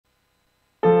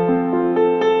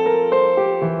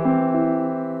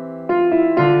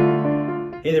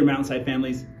Hey there, Mountainside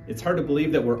families. It's hard to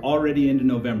believe that we're already into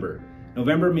November.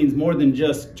 November means more than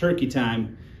just turkey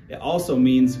time. It also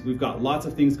means we've got lots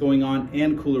of things going on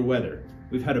and cooler weather.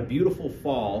 We've had a beautiful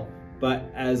fall, but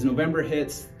as November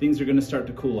hits, things are going to start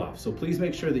to cool off. So please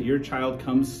make sure that your child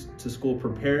comes to school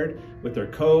prepared with their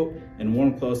coat and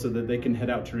warm clothes so that they can head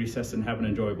out to recess and have an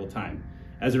enjoyable time.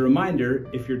 As a reminder,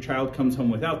 if your child comes home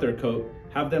without their coat,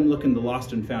 have them look in the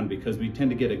lost and found because we tend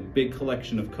to get a big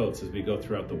collection of coats as we go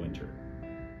throughout the winter.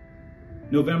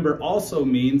 November also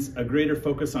means a greater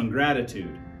focus on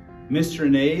gratitude. Ms.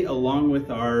 Renee, along with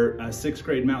our 6th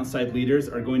grade Mountainside leaders,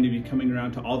 are going to be coming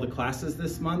around to all the classes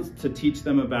this month to teach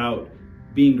them about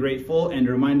being grateful and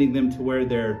reminding them to wear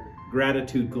their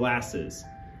gratitude glasses.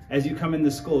 As you come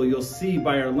into school, you'll see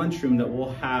by our lunchroom that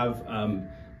we'll have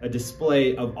a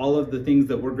display of all of the things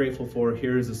that we're grateful for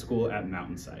here as a school at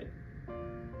Mountainside.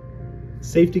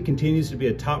 Safety continues to be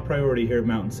a top priority here at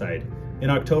Mountainside. In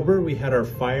October, we had our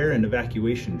fire and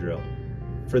evacuation drill.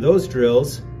 For those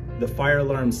drills, the fire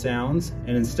alarm sounds,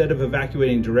 and instead of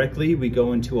evacuating directly, we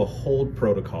go into a hold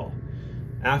protocol.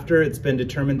 After it's been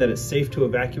determined that it's safe to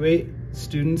evacuate,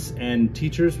 students and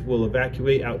teachers will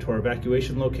evacuate out to our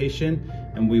evacuation location,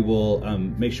 and we will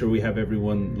make sure we have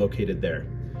everyone located there.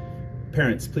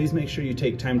 Parents, please make sure you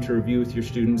take time to review with your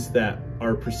students that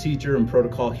our procedure and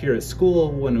protocol here at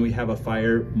school when we have a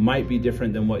fire might be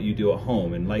different than what you do at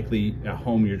home, and likely at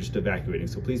home you're just evacuating.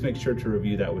 So please make sure to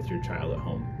review that with your child at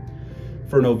home.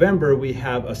 For November, we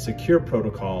have a secure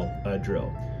protocol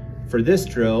drill. For this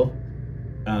drill,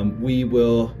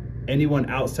 anyone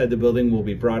outside the building will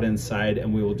be brought inside,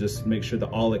 and we will just make sure that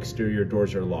all exterior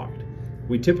doors are locked.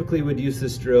 We typically would use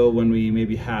this drill when we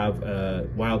maybe have a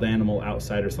wild animal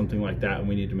outside or something like that, and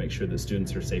we need to make sure that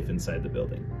students are safe inside the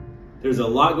building. There's a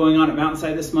lot going on at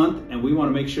Mountainside this month, and we want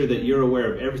to make sure that you're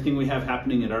aware of everything we have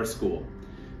happening at our school.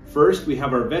 First, we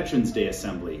have our Veterans Day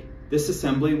Assembly. This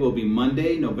assembly will be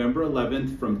Monday, November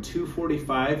 11th from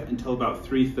 2:45 until about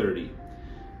 3:30.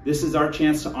 This is our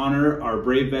chance to honor our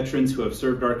brave veterans who have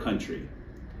served our country.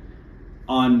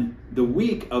 On the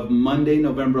week of Monday,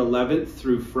 November 11th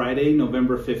through Friday,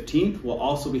 November 15th, we'll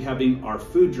also be having our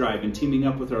food drive and teaming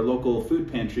up with our local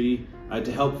food pantry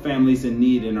to help families in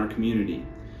need in our community.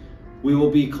 We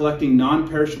will be collecting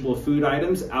non-perishable food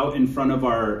items out in front of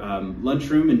our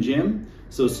lunchroom and gym.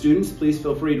 So students, please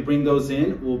feel free to bring those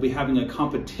in. We'll be having a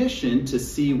competition to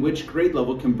see which grade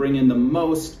level can bring in the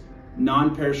most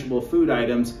non-perishable food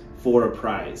items for a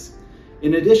prize.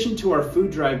 In addition to our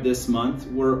food drive this month,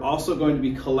 we're also going to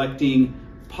be collecting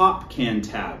pop can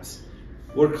tabs.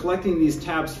 We're collecting these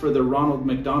tabs for the Ronald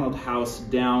McDonald House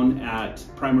down at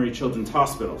Primary Children's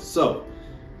Hospital. So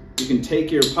you can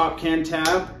take your pop can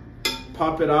tab,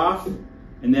 pop it off,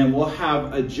 and then we'll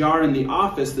have a jar in the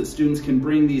office that students can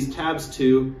bring these tabs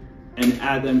to and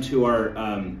add them to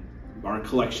our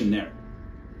collection there.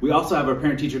 We also have our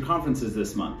parent-teacher conferences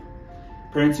this month.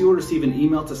 Parents, you will receive an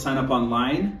email to sign up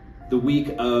online the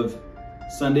week of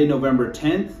Sunday, November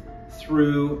 10th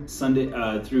through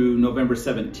November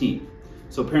 17th.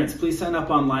 So parents, please sign up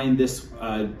online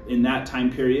in that time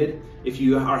period. If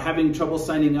you are having trouble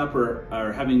signing up or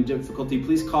are having difficulty,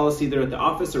 please call us either at the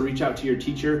office or reach out to your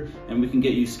teacher, and we can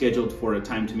get you scheduled for a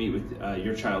time to meet with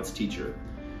your child's teacher.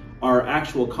 Our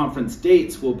actual conference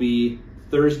dates will be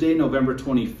Thursday, November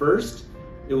 21st.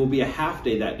 It will be a half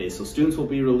day that day, so students will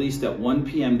be released at 1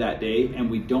 p.m. that day, and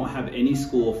we don't have any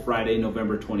school Friday,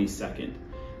 November 22nd.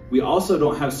 We also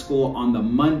don't have school on the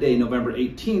Monday, November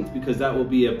 18th, because that will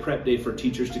be a prep day for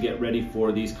teachers to get ready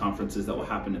for these conferences that will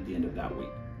happen at the end of that week.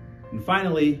 And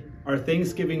finally, our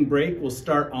Thanksgiving break will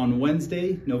start on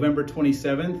Wednesday, November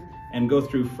 27th, and go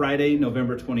through Friday,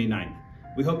 November 29th.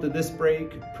 We hope that this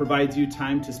break provides you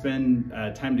time to spend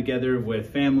time together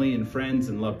with family and friends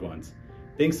and loved ones.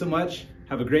 Thanks so much.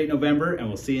 Have a great November, and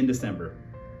we'll see you in December.